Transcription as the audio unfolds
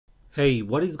Hey,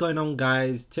 what is going on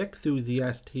guys? Tech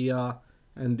enthusiast here,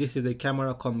 and this is a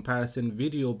camera comparison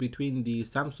video between the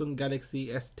Samsung Galaxy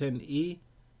S10e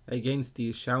against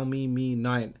the Xiaomi Mi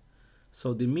 9.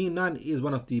 So the Mi 9 is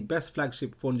one of the best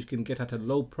flagship phones you can get at a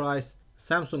low price.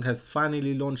 Samsung has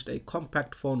finally launched a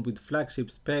compact phone with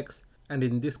flagship specs, and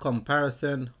in this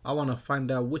comparison I want to find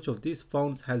out which of these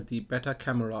phones has the better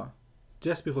camera.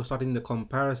 Just before starting the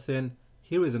comparison,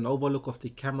 here is an overlook of the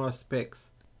camera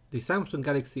specs. The Samsung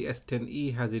Galaxy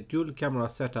S10e has a dual camera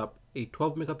setup, a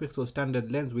 12 megapixel standard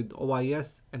lens with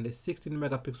OIS and a 16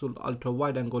 megapixel ultra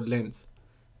wide angle lens.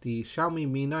 The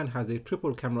Xiaomi Mi 9 has a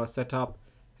triple camera setup,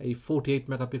 a 48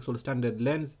 megapixel standard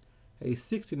lens, a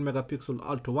 16 megapixel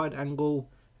ultra wide angle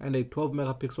and a 12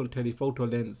 megapixel telephoto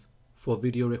lens. For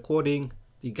video recording,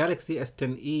 the Galaxy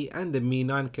S10e and the Mi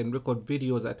 9 can record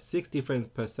videos at 60 frames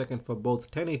per second for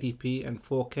both 1080p and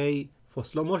 4K. For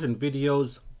slow motion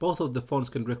videos, both of the phones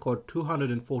can record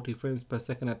 240 frames per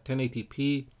second at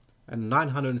 1080p and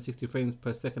 960 frames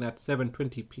per second at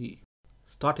 720p.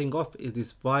 Starting off is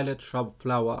this violet shrub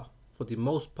flower. For the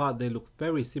most part they look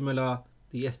very similar.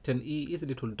 The S10e is a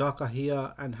little darker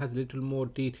here and has a little more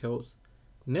details.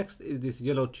 Next is this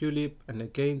yellow tulip, and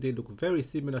again they look very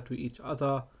similar to each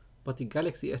other, but the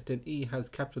Galaxy S10e has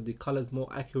captured the colors more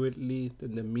accurately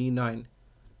than the Mi 9.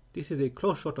 This is a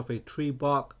close shot of a tree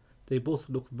bark. They both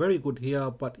look very good here,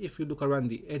 but if you look around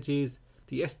the edges,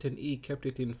 the S10e kept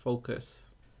it in focus.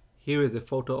 Here is a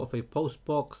photo of a post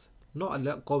box. Not a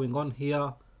lot going on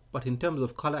here, but in terms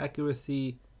of color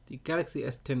accuracy, the Galaxy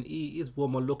S10e is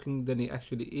warmer looking than it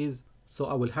actually is, so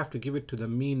I will have to give it to the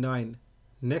Mi 9.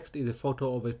 Next is a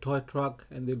photo of a toy truck,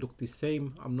 and they look the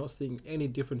same. I'm not seeing any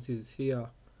differences here.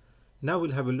 Now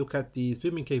we'll have a look at the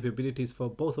zooming capabilities for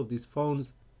both of these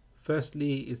phones.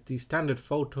 Firstly is the standard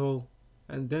photo,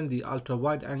 and then the ultra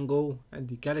wide angle, and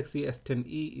the Galaxy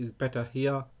S10e is better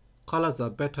here. Colors are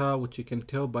better, which you can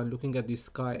tell by looking at the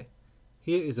sky.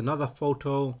 Here is another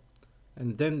photo,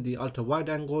 and then the ultra wide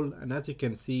angle, and as you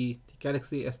can see, the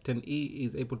Galaxy S10e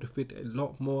is able to fit a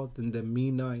lot more than the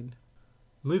Mi 9.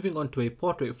 Moving on to a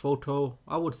portrait photo,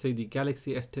 I would say the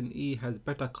Galaxy S10e has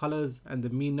better colors and the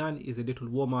Mi 9 is a little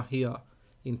warmer here.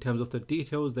 In terms of the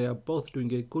details, they are both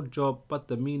doing a good job, but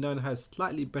the Mi 9 has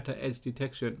slightly better edge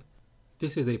detection.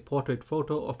 This is a portrait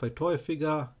photo of a toy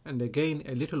figure, and again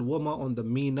a little warmer on the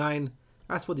Mi 9.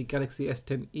 As for the Galaxy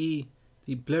S10e,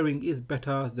 the blurring is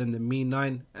better than the Mi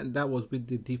 9, and that was with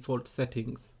the default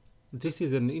settings. This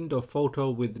is an indoor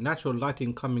photo with natural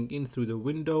lighting coming in through the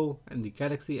window, and the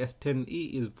Galaxy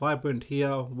S10e is vibrant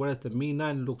here, whereas the Mi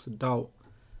 9 looks dull.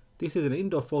 This is an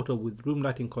indoor photo with room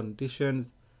lighting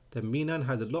conditions. The Mi 9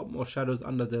 has a lot more shadows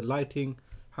under the lighting.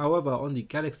 However, on the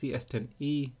Galaxy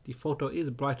S10e, the photo is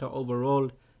brighter overall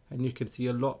and you can see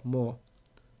a lot more.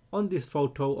 On this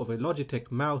photo of a Logitech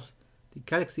mouse, the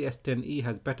Galaxy S10e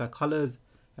has better colors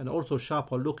and also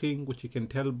sharper looking, which you can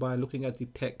tell by looking at the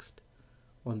text.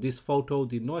 On this photo,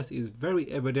 the noise is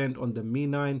very evident on the Mi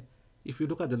 9. If you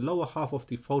look at the lower half of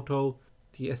the photo,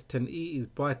 the S10e is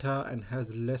brighter and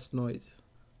has less noise.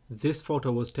 This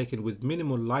photo was taken with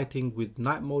minimal lighting with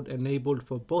night mode enabled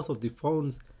for both of the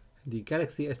phones. The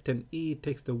Galaxy S10e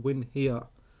takes the win here.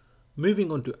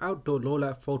 Moving on to outdoor low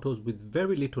light photos with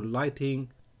very little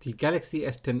lighting, the Galaxy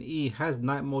S10e has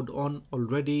night mode on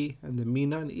already, and the Mi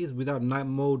 9 is without night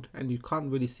mode and you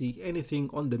can't really see anything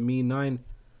on the Mi 9.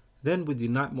 Then with the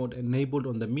night mode enabled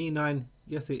on the Mi 9,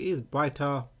 yes, it is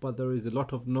brighter, but there is a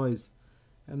lot of noise.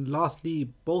 And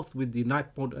lastly, both with the night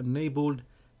mode enabled,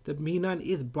 the Mi 9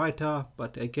 is brighter,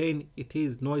 but again it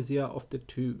is noisier of the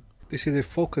two. This is a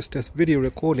focus test video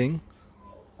recording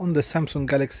on the Samsung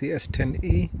Galaxy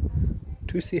S10e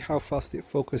to see how fast it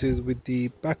focuses with the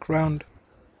background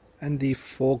and the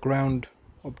foreground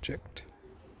object.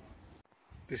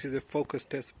 This is a focus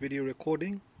test video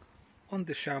recording on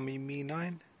the Xiaomi Mi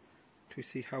 9 to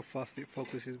see how fast it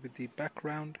focuses with the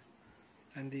background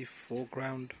and the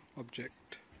foreground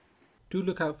object. Do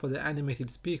look out for the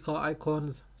animated speaker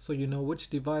icons so you know which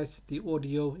device the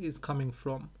audio is coming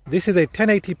from. This is a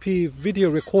 1080p video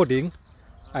recording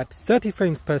at 30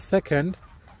 frames per second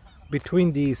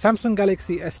between the Samsung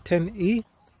Galaxy S10e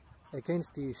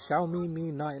against the Xiaomi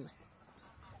Mi 9.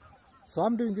 So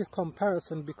I'm doing this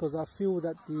comparison because I feel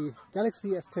that the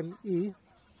Galaxy S10e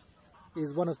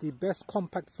is one of the best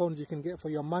compact phones you can get for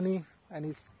your money, and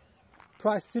is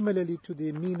priced similarly to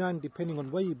the Mi 9 depending on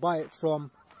where you buy it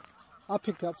from. I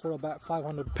picked up for about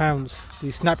 £500,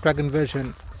 the Snapdragon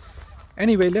version.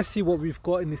 Anyway, let's see what we've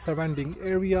got in the surrounding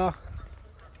area.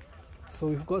 So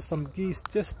we've got some geese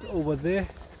just over there.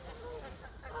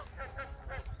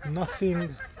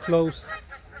 Nothing close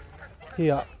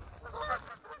here.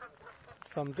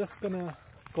 So I'm just gonna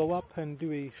go up and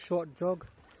do a short jog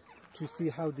to see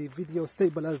how the video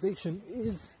stabilization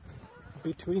is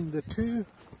between the two,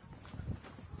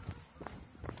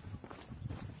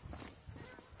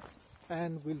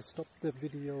 and we'll stop the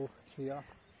video here.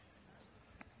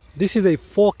 This is a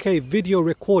 4K video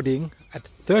recording at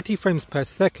 30 frames per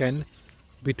second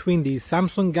between the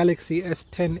Samsung Galaxy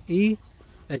S10e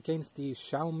against the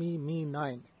Xiaomi Mi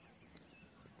 9.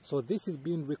 So this is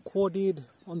being recorded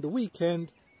on the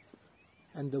weekend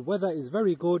and the weather is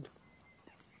very good.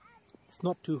 It's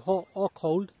not too hot or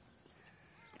cold,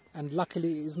 and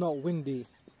luckily it's not windy.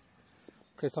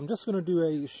 Okay, so I'm just going to do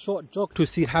a short jog to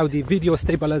see how the video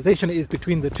stabilization is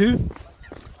between the two.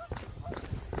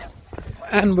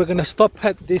 And we're going to stop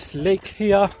at this lake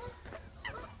here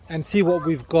and see what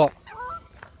we've got.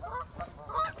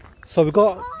 So we've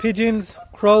got pigeons,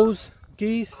 crows,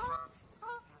 geese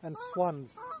and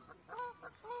swans.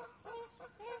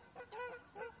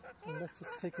 And let's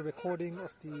just take a recording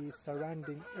of the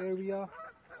surrounding area.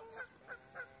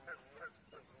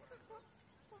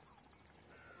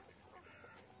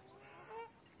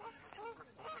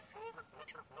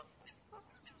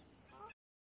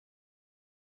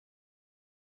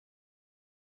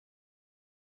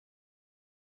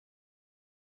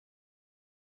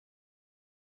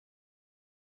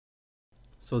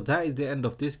 So that is the end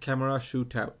of this camera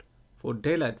shootout. For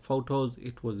daylight photos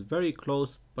it was very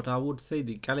close, but I would say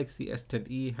the Galaxy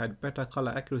S10e had better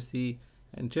color accuracy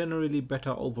and generally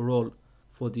better overall.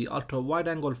 For the ultra wide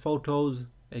angle photos,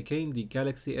 again the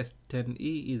Galaxy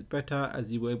S10e is better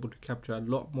as you were able to capture a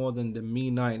lot more than the Mi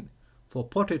 9. For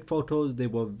portrait photos they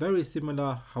were very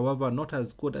similar, however not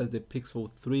as good as the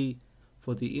Pixel 3.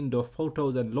 For the indoor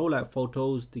photos and low light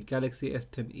photos, the Galaxy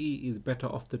S10e is better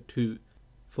of the two.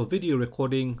 For video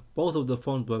recording, both of the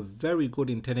phones were very good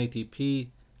in 1080p.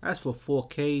 As for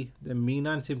 4K, the Mi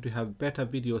 9 seemed to have better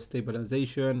video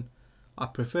stabilization. I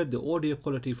preferred the audio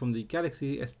quality from the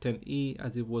Galaxy S10e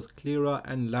as it was clearer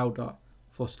and louder.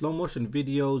 For slow motion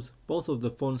videos, both of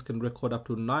the phones can record up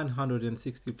to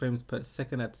 960 frames per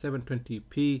second at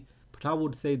 720p, but I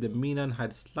would say the Mi 9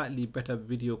 had slightly better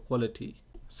video quality.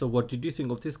 So what did you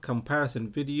think of this comparison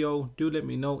video? Do let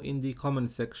me know in the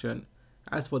comment section.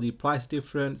 As for the price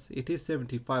difference, it is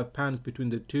 £75 between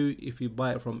the two if you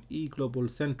buy it from eGlobal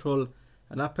Central,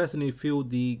 and I personally feel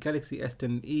the Galaxy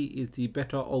S10e is the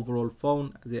better overall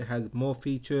phone as it has more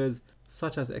features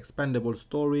such as expandable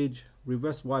storage,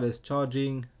 reverse wireless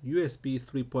charging, USB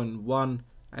 3.1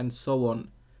 and so on.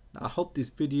 Now, I hope this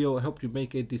video helped you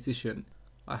make a decision.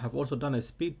 I have also done a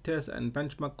speed test and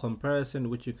benchmark comparison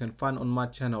which you can find on my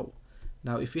channel.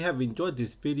 Now if you have enjoyed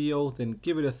this video, then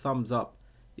give it a thumbs up.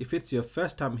 If it's your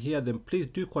first time here, then please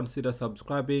do consider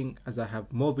subscribing as I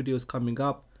have more videos coming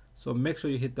up. So make sure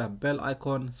you hit that bell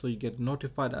icon so you get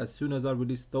notified as soon as I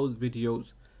release those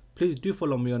videos. Please do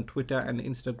follow me on Twitter and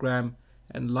Instagram,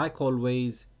 and like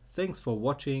always, thanks for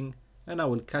watching and I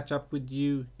will catch up with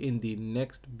you in the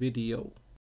next video.